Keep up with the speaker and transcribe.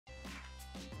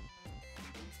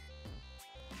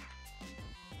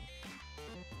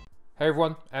Hey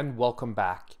everyone, and welcome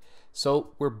back.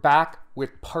 So we're back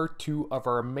with part 2 of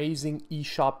our amazing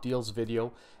eShop deals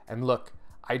video. And look,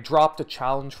 I dropped a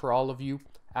challenge for all of you,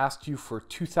 asked you for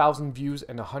 2,000 views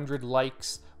and 100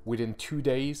 likes within 2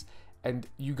 days, and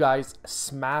you guys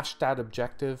smashed that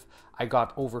objective. I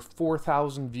got over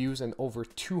 4,000 views and over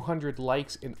 200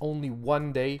 likes in only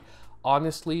 1 day.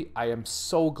 Honestly, I am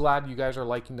so glad you guys are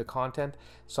liking the content,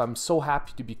 so I'm so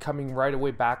happy to be coming right away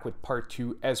back with part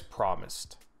 2 as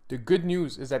promised. The good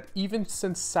news is that even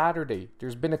since Saturday,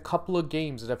 there's been a couple of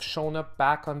games that have shown up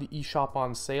back on the eShop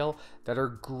on sale that are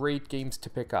great games to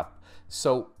pick up.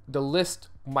 So the list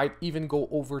might even go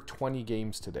over 20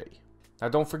 games today. Now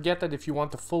don't forget that if you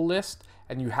want the full list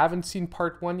and you haven't seen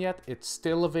part 1 yet, it's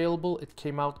still available. It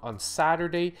came out on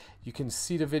Saturday. You can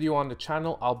see the video on the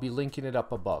channel. I'll be linking it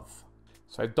up above.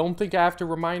 So I don't think I have to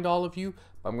remind all of you,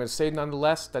 but I'm going to say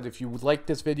nonetheless that if you would like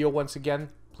this video once again,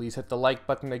 please hit the like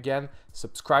button again,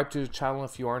 subscribe to the channel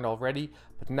if you aren't already.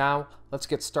 But now let's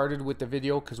get started with the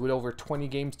video, because with over 20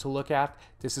 games to look at,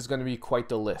 this is going to be quite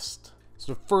the list.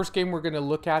 So the first game we're going to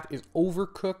look at is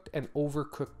Overcooked and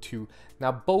Overcooked 2.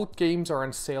 Now both games are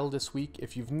on sale this week.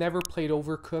 If you've never played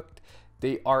Overcooked,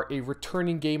 they are a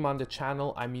returning game on the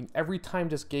channel. I mean, every time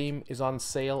this game is on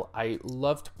sale, I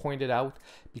love to point it out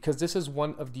because this is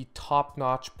one of the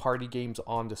top-notch party games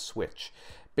on the Switch.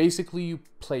 Basically, you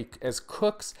play as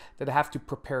cooks that have to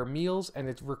prepare meals, and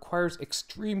it requires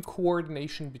extreme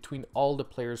coordination between all the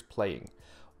players playing.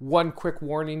 One quick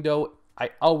warning though,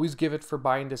 I always give it for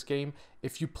buying this game.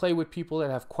 If you play with people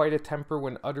that have quite a temper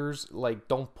when others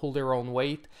don't pull their own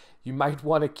weight, you might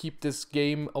want to keep this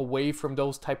game away from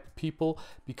those type of people,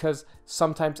 because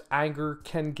sometimes anger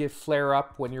can flare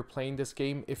up when you're playing this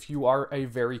game if you are a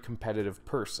very competitive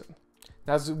person.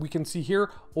 Now, as we can see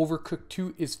here, Overcooked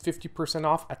 2 is 50%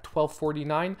 off at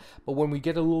 $12.49, but when we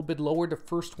get a little bit lower, the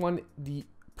first one, the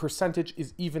percentage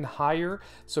is even higher.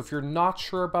 So if you're not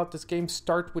sure about this game,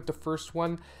 start with the first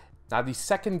one. Now, the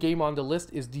second game on the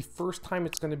list is the first time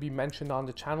it's going to be mentioned on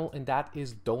the channel, and that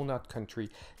is Donut Country.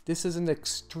 This is an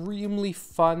extremely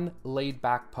fun,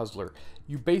 laid-back puzzler.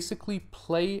 You basically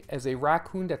play as a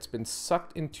raccoon that's been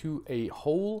sucked into a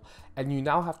hole, and you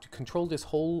now have to control this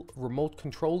hole remote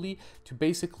controlly to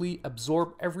basically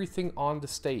absorb everything on the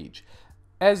stage.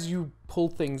 As you pull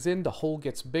things in, the hole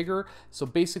gets bigger. So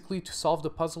basically, to solve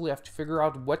the puzzle, you have to figure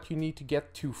out what you need to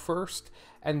get to first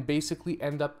and basically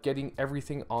end up getting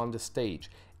everything on the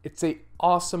stage. It's a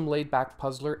awesome laid-back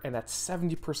puzzler, and at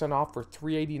 70% off for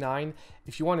 $3.89.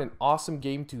 If you want an awesome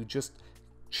game to just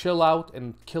chill out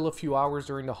and kill a few hours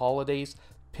during the holidays,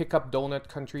 pick up Donut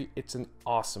Country. It's an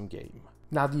awesome game.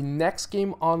 Now, the next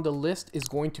game on the list is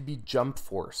going to be Jump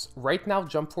Force. Right now,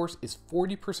 Jump Force is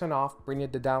 40% off, bringing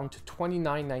it down to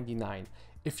 $29.99.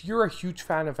 If you're a huge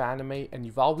fan of anime and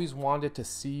you've always wanted to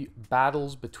see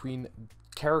battles between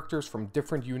characters from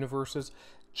different universes,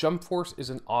 Jump Force is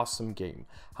an awesome game.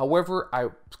 However,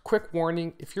 quick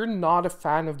warning, if you're not a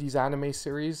fan of these anime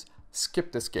series,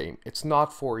 skip this game. It's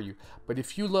not for you. But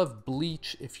if you love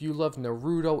Bleach, if you love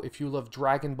Naruto, if you love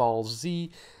Dragon Ball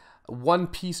Z, One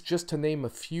Piece, just to name a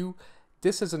few,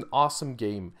 this is an awesome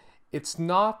game. It's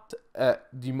not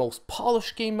the most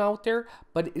polished game out there,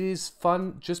 but it is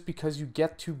fun just because you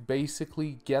get to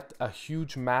basically get a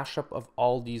huge mashup of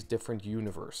all these different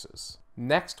universes.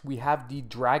 Next, we have the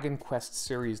Dragon Quest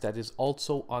series that is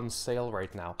also on sale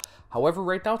right now. However,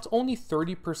 right now it's only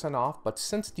 30% off, but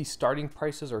since the starting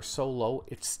prices are so low,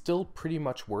 it's still pretty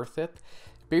much worth it.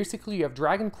 Basically, you have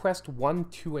Dragon Quest 1,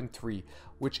 2, and 3,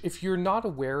 which, if you're not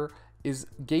aware, is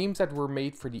games that were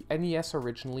made for the NES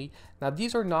originally. Now,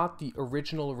 these are not the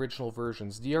original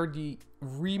versions. They are the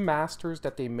remasters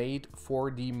that they made for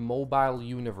the mobile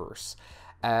universe.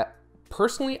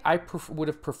 Personally, I would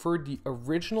have preferred the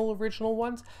original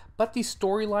ones, but the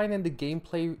storyline and the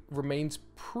gameplay remains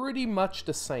pretty much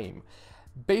the same.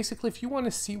 Basically, if you want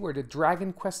to see where the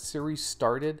Dragon Quest series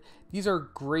started, these are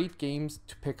great games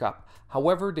to pick up.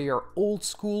 However, they are old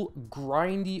school,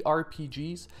 grindy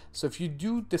RPGs, so if you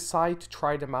do decide to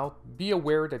try them out, be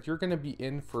aware that you're going to be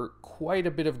in for quite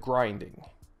a bit of grinding.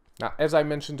 Now, as I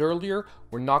mentioned earlier,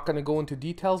 we're not going to go into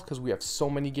details because we have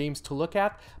so many games to look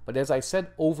at, but as I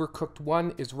said, Overcooked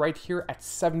 1 is right here at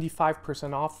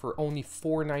 75% off for only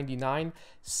 $4.99.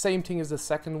 Same thing as the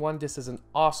second one. This is an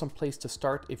awesome place to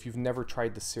start if you've never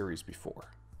tried the series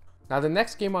before. Now, the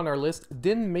next game on our list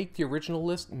didn't make the original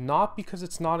list, not because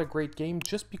it's not a great game,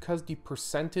 just because the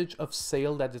percentage of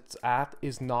sale that it's at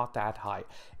is not that high.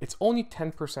 It's only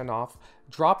 10% off,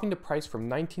 dropping the price from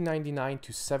 $19.99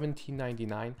 to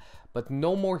 $17.99, but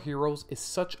No More Heroes is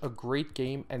such a great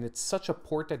game, and it's such a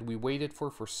port that we waited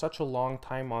for such a long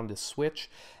time on the Switch.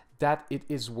 that it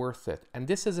is worth it. And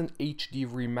this is an HD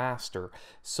remaster,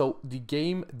 so the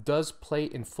game does play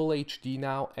in full HD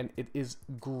now, and it is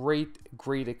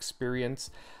great experience.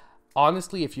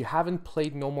 Honestly, if you haven't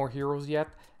played No More Heroes yet,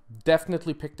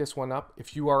 definitely pick this one up.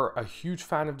 If you are a huge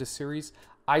fan of the series,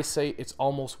 I say it's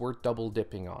almost worth double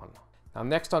dipping on. Now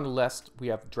next on the list, we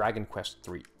have Dragon Quest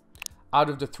III. Out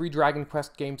of the 3 Dragon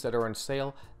Quest games that are on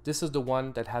sale, this is the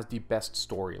one that has the best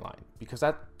storyline, because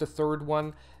at the 3rd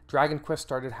one, Dragon Quest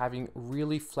started having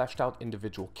really fleshed out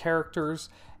individual characters,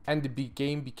 and the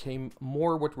game became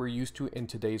more what we're used to in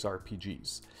today's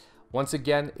RPGs. Once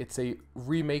again, it's a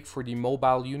remake for the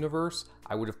mobile universe.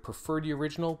 I would have preferred the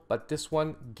original, but this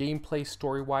one, gameplay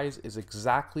story-wise, is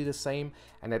exactly the same,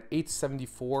 and at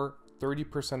 $8.74,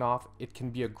 30% off, it can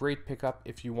be a great pickup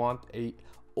if you want a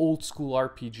old school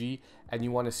RPG and you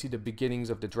want to see the beginnings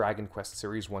of the Dragon Quest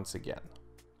series once again.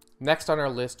 Next on our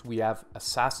list, we have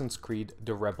Assassin's Creed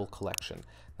The Rebel Collection.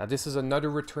 Now this is another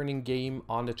returning game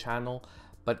on the channel,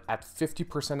 but at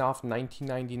 50% off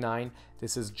 $19.99,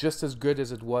 this is just as good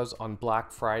as it was on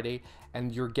Black Friday,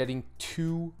 and you're getting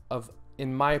 2 of,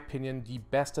 in my opinion, the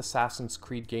best Assassin's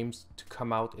Creed games to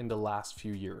come out in the last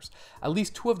few years. At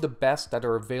least 2 of the best that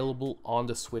are available on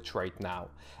the Switch right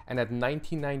now. And at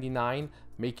 $19.99,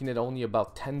 making it only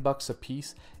about $10 a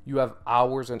piece, you have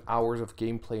hours and hours of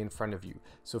gameplay in front of you.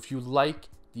 So if you like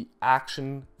the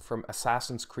action from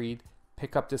Assassin's Creed,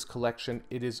 pick up this collection.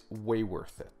 It is way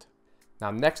worth it.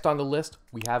 Now next on the list,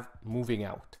 we have Moving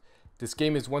Out. This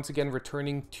game is once again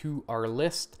returning to our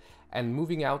list, and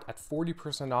Moving Out at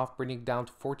 40% off, bringing it down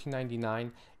to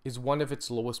 $14.99, is one of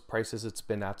its lowest prices it's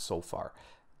been at so far.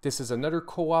 This is another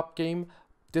co-op game.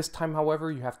 This time,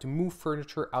 however, you have to move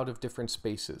furniture out of different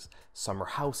spaces. Some are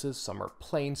houses, some are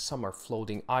planes, some are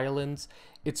floating islands.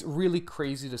 It's really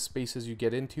crazy the spaces you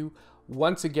get into.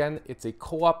 Once again, it's a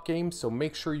co-op game, so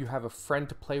make sure you have a friend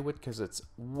to play with, because it's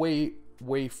way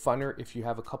funner if you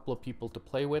have a couple of people to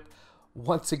play with.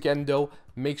 Once again though,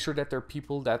 make sure that they're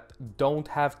people that don't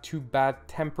have too bad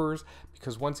tempers,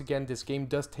 because once again, this game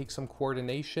does take some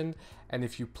coordination, and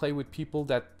if you play with people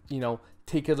that, you know,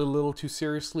 take it a little too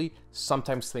seriously,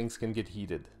 sometimes things can get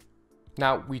heated.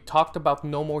 Now, we talked about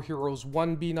No More Heroes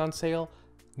 1 being on sale.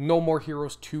 No More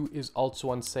Heroes 2 is also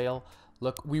on sale.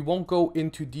 Look, we won't go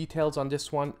into details on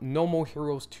this one. No More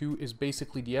Heroes 2 is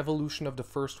basically the evolution of the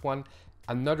first one.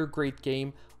 Another great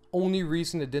game. Only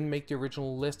reason it didn't make the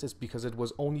original list is because it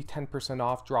was only 10%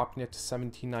 off, dropping it to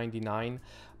 $17.99.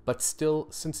 But still,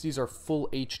 since these are full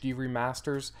HD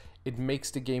remasters, it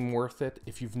makes the game worth it.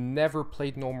 If you've never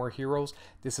played No More Heroes,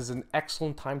 this is an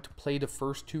excellent time to play the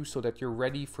first 2 so that you're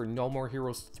ready for No More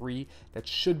Heroes 3 that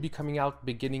should be coming out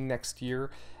beginning next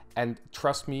year. And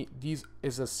trust me, this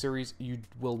is a series you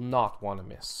will not want to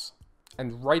miss.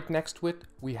 And right next to it,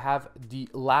 we have the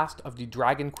last of the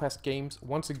Dragon Quest games.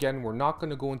 Once again, we're not going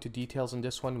to go into details on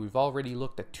this one. We've already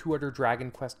looked at 2 other Dragon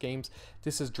Quest games.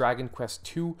 This is Dragon Quest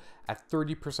II at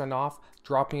 30% off,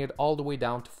 dropping it all the way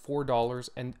down to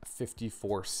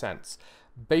 $4.54.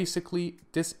 Basically,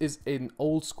 this is an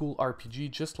old school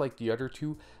RPG just like the other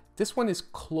 2. This one is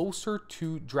closer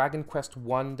to Dragon Quest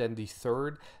I than the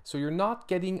 3rd, so you're not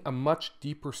getting a much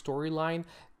deeper storyline.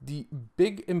 The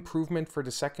big improvement for the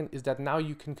 2nd is that now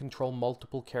you can control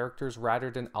multiple characters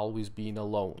rather than always being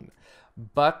alone.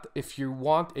 But if you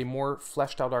want a more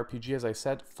fleshed out RPG, as I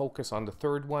said, focus on the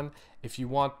 3rd one. If you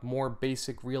want more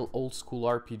basic, real old school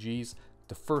RPGs,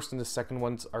 the 1st and the 2nd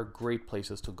ones are great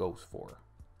places to go for.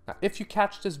 Now, if you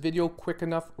catch this video quick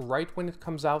enough, right when it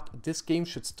comes out, this game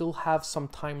should still have some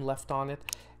time left on it,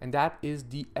 and that is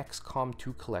the XCOM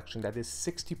 2 collection. That is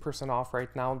 60% off right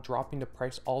now, dropping the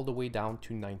price all the way down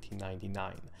to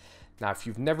 $19.99. Now, if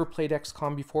you've never played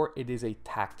XCOM before, it is a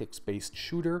tactics-based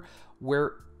shooter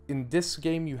where in this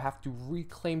game you have to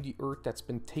reclaim the Earth that's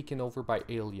been taken over by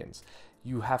aliens.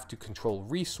 You have to control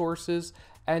resources,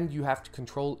 and you have to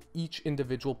control each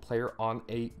individual player on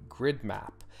a grid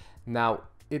map. Now,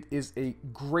 it is a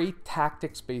great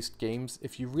tactics-based game.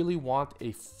 If you really want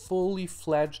a fully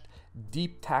fledged,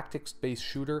 deep tactics-based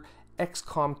shooter,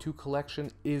 XCOM 2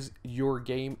 Collection is your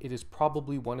game. It is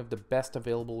probably one of the best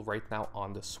available right now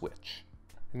on the Switch.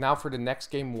 Now for the next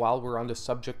game, while we're on the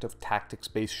subject of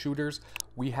tactics-based shooters,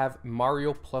 we have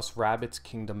Mario plus Rabbids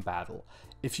Kingdom Battle.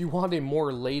 If you want a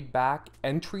more laid-back,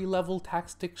 entry-level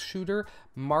tactics shooter,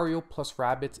 Mario plus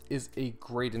Rabbids is a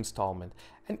great installment.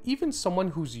 And even someone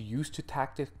who's used to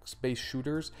tactics-based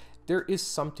shooters, there is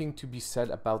something to be said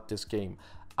about this game.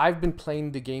 I've been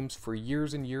playing the games for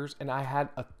years and years, and I had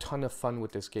a ton of fun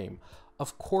with this game.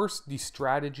 Of course, the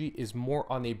strategy is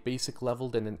more on a basic level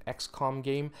than an XCOM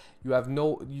game.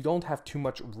 You don't have too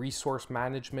much resource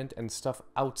management and stuff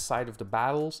outside of the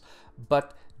battles,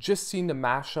 but just seeing the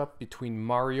mashup between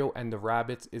Mario and the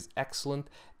rabbits is excellent.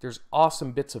 There's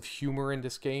awesome bits of humor in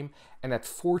this game, and at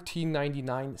 $14.99,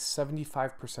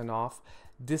 75% off,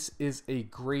 this is a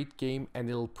great game, and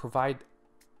it'll provide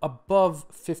above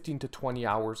 15 to 20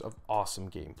 hours of awesome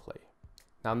gameplay.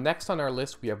 Now next on our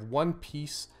list, we have One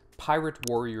Piece Pirate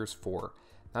Warriors 4.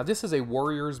 Now this is a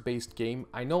Warriors based game.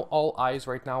 I know all eyes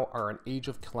right now are on Age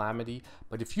of Calamity,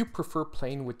 but if you prefer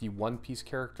playing with the One Piece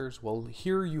characters, well,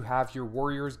 here you have your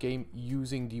Warriors game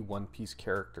using the One Piece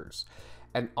characters.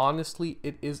 And honestly,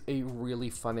 it is a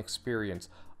really fun experience.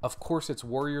 Of course, it's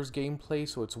Warriors gameplay,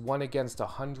 so it's 1 against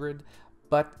 100,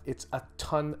 but it's a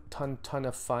ton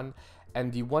of fun.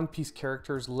 And the One Piece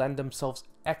characters lend themselves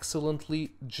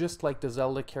excellently, just like the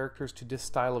Zelda characters, to this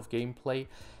style of gameplay.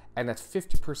 And at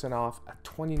 50% off at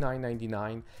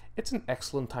 $29.99, it's an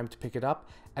excellent time to pick it up.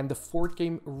 And the fourth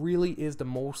game really is the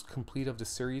most complete of the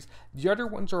series. The other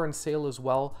ones are on sale as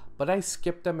well, but I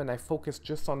skipped them and I focused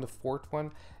just on the fourth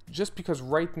one, just because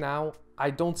right now I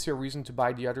don't see a reason to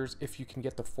buy the others if you can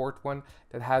get the fourth one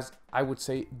that has, I would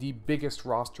say, the biggest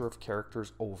roster of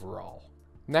characters overall.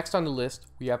 Next on the list,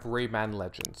 we have Rayman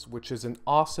Legends, which is an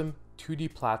awesome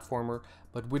 2D platformer,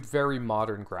 but with very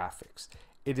modern graphics.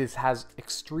 It has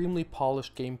extremely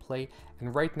polished gameplay,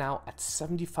 and right now at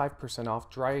 75% off,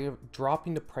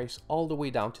 dropping the price all the way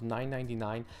down to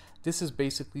 $9.99. This is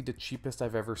basically the cheapest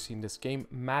I've ever seen this game,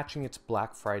 matching its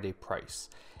Black Friday price.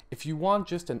 If you want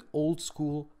just an old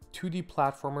school 2D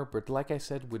platformer, but like I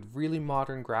said, with really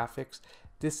modern graphics,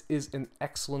 this is an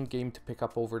excellent game to pick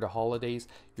up over the holidays.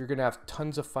 You're going to have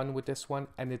tons of fun with this one,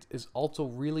 and it is also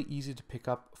really easy to pick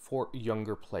up for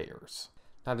younger players.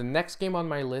 Now the next game on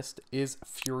my list is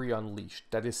Fury Unleashed,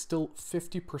 that is still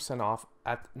 50% off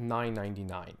at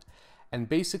 $9.99. And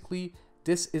basically,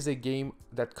 this is a game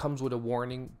that comes with a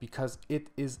warning because it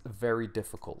is very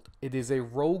difficult. It is a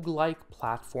roguelike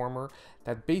platformer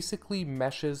that basically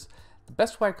meshes, the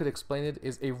best way I could explain it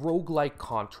is a roguelike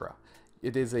Contra.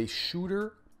 It is a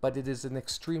shooter, but it is an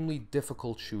extremely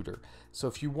difficult shooter. So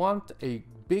if you want a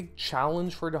big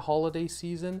challenge for the holiday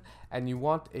season and you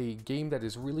want a game that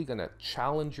is really going to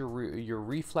challenge your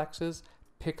reflexes,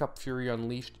 pick up Fury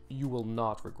Unleashed. You will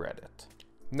not regret it.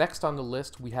 Next on the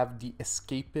list, we have The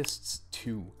Escapists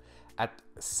 2 at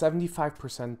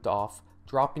 75% off,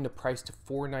 dropping the price to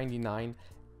 $4.99.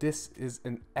 This is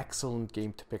an excellent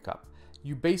game to pick up.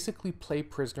 You basically play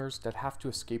prisoners that have to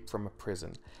escape from a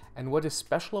prison. And what is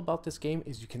special about this game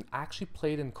is you can actually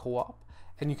play it in co-op,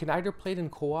 and you can either play it in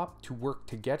co-op to work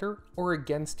together or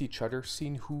against each other,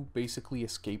 seeing who basically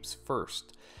escapes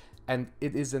first. And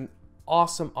it is an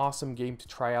awesome game to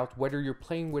try out, whether you're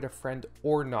playing with a friend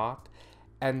or not.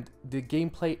 And the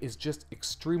gameplay is just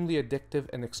extremely addictive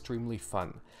and extremely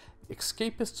fun.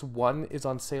 Escapists 1 is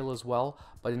on sale as well,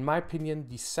 but in my opinion,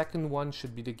 the second one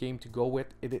should be the game to go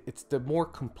with. It's the more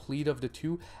complete of the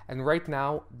two, and right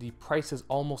now, the price is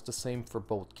almost the same for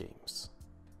both games.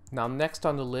 Now, next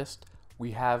on the list,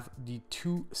 we have the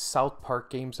 2 South Park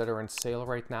games that are on sale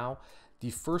right now.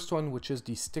 The first one, which is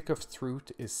the Stick of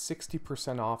Truth, is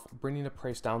 60% off, bringing the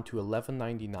price down to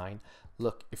 $11.99.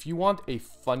 Look, if you want a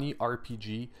funny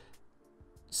RPG,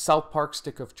 South Park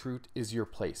Stick of Truth is your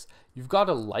place. You've got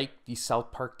to like the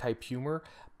South Park type humor,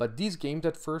 but these games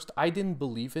at first I didn't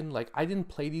believe in. Like, I didn't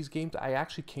play these games. I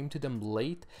actually came to them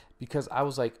late because I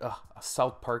was like, ugh, a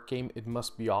South Park game, it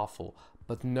must be awful.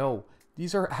 But no,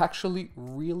 these are actually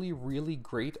really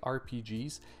great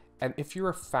RPGs. And if you're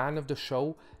a fan of the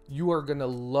show, you are gonna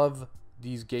love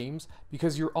these games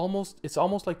because it's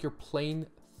almost like you're playing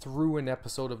through an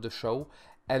episode of the show,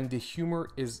 and the humor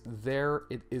is there.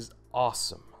 It is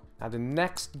awesome. Now the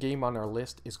next game on our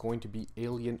list is going to be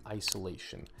Alien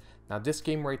Isolation. Now this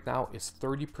game right now is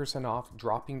 30% off,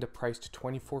 dropping the price to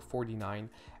 $24.49,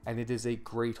 and it is a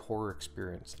great horror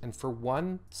experience. And for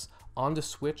once on the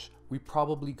Switch, we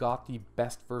probably got the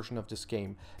best version of this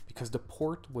game because the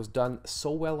port was done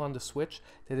so well on the Switch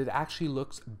that it actually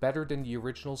looks better than the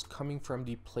originals coming from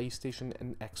the PlayStation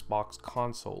and Xbox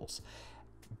consoles.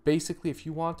 Basically, if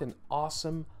you want an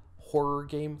awesome horror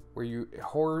game where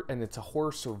it's a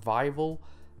horror survival,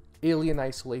 Alien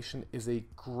Isolation is a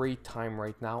great time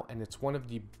right now, and it's one of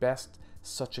the best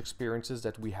such experiences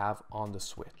that we have on the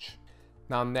Switch.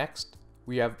 Now next,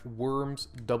 we have Worms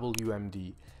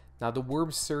WMD. Now the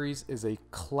Worms series is a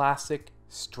classic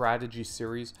strategy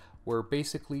series where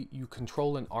basically you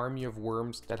control an army of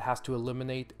worms that has to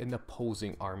eliminate an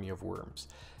opposing army of worms.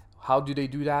 How do they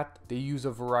do that? They use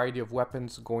a variety of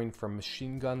weapons going from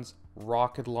machine guns,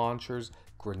 rocket launchers,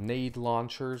 grenade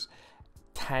launchers,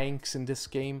 tanks in this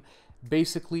game.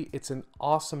 Basically, it's an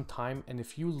awesome time, and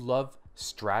if you love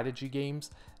strategy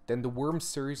games, then the Worms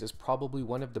series is probably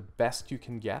one of the best you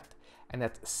can get. And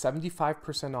at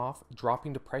 75% off,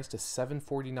 dropping the price to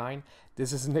 $7.49,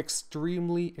 this is an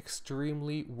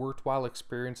extremely worthwhile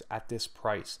experience at this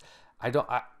price.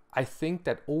 I think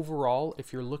that overall,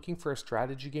 if you're looking for a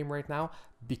strategy game right now,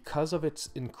 because of its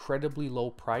incredibly low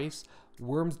price,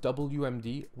 Worms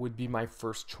WMD would be my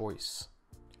first choice.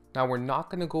 Now, we're not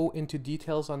going to go into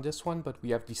details on this one, but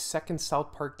we have the second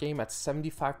South Park game at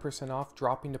 75% off,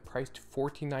 dropping the price to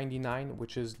 $14.99,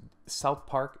 which is South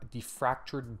Park: The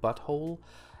Fractured Butthole.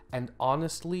 And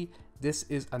honestly, this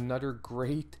is another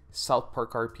great South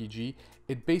Park RPG.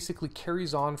 It basically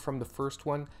carries on from the first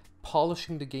one,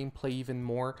 polishing the gameplay even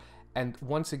more. And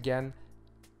once again,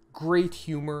 great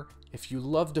humor. If you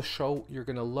love the show, you're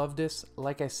going to love this.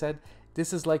 Like I said,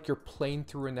 this is like you're playing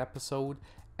through an episode,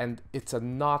 and it's a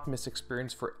not miss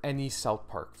experience for any South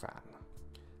Park fan.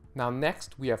 Now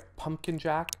next, we have Pumpkin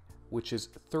Jack, which is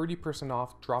 30%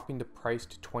 off, dropping the price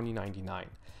to $20.99.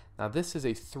 Now this is a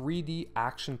 3D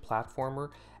action platformer,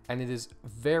 and it is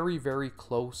very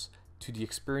close to the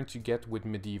experience you get with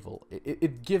Medieval.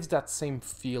 It gives that same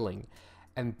feeling.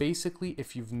 And basically,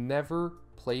 if you've never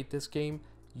played this game,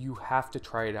 you have to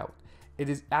try it out. It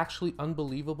is actually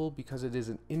unbelievable because it is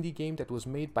an indie game that was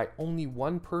made by only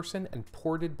one person and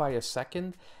ported by a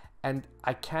second, and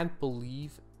I can't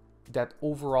believe that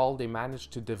overall they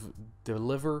managed to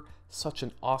deliver such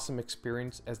an awesome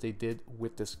experience as they did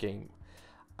with this game.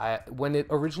 When it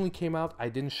originally came out, I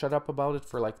didn't shut up about it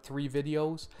for like 3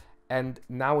 videos, and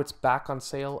now it's back on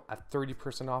sale at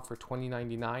 30% off for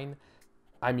 $20.99.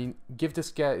 I mean, give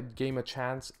this game a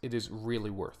chance. It is really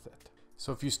worth it.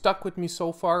 So if you stuck with me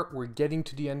so far, we're getting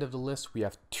to the end of the list. We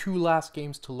have 2 last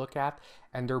games to look at,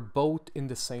 and they're both in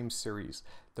the same series.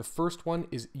 The first one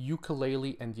is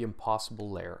Yooka-Laylee and the Impossible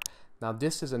Lair. Now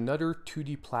this is another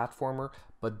 2D platformer,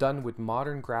 but done with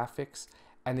modern graphics,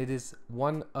 and it is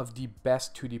one of the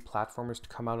best 2D platformers to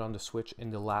come out on the Switch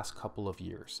in the last couple of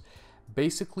years.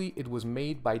 Basically, it was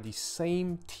made by the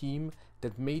same team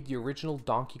that made the original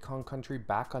Donkey Kong Country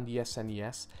back on the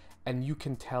SNES, and you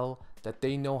can tell that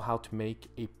they know how to make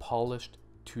a polished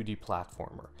 2D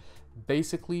platformer.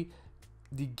 Basically,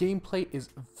 the gameplay is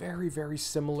very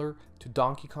similar to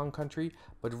Donkey Kong Country,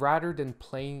 but rather than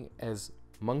playing as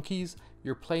monkeys,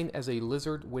 you're playing as a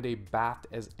lizard with a bat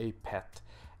as a pet.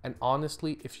 And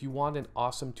honestly, if you want an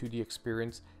awesome 2D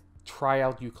experience, try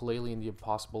out Yooka-Laylee and the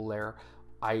Impossible Lair.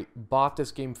 I bought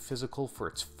this game physical for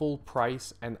its full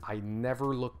price, and I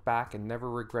never looked back and never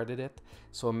regretted it.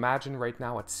 So imagine right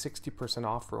now at 60%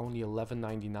 off for only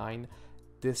 $11.99.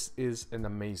 This is an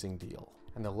amazing deal.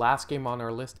 And the last game on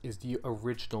our list is the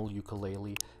original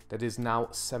Yooka-Laylee that is now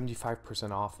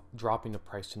 75% off, dropping the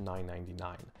price to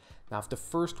 $9.99. Now, if the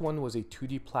first one was a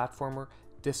 2D platformer,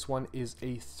 this one is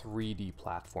a 3D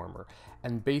platformer,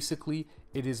 and basically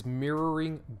it is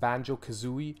mirroring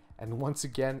Banjo-Kazooie, and once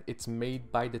again it's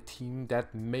made by the team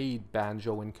that made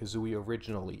Banjo and Kazooie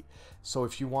originally. So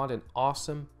if you want an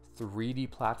awesome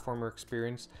 3D platformer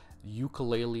experience,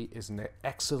 Yooka-Laylee is an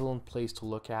excellent place to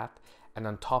look at, and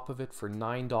on top of it, for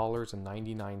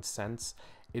 $9.99,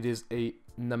 it is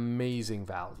an amazing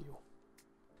value.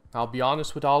 I'll be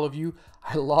honest with all of you,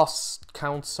 I lost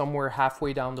count somewhere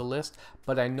halfway down the list,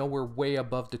 but I know we're way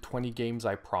above the 20 games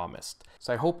I promised.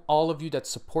 So I hope all of you that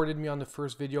supported me on the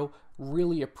first video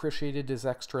really appreciated this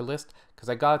extra list, because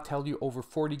I gotta tell you, over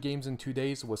 40 games in 2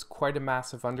 days was quite a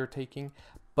massive undertaking,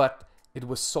 but it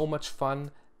was so much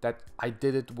fun that I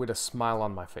did it with a smile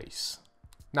on my face.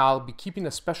 Now, I'll be keeping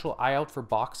a special eye out for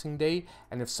Boxing Day,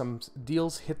 and if some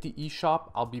deals hit the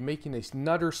eShop, I'll be making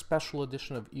another special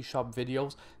edition of eShop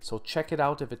videos, so check it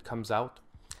out if it comes out.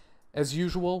 As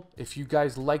usual, if you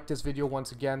guys like this video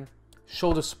once again,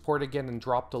 show the support again and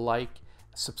drop the like.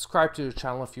 Subscribe to the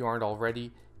channel if you aren't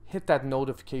already. Hit that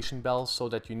notification bell so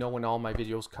that you know when all my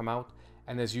videos come out.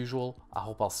 And as usual, I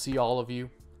hope I'll see all of you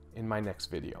in my next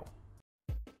video.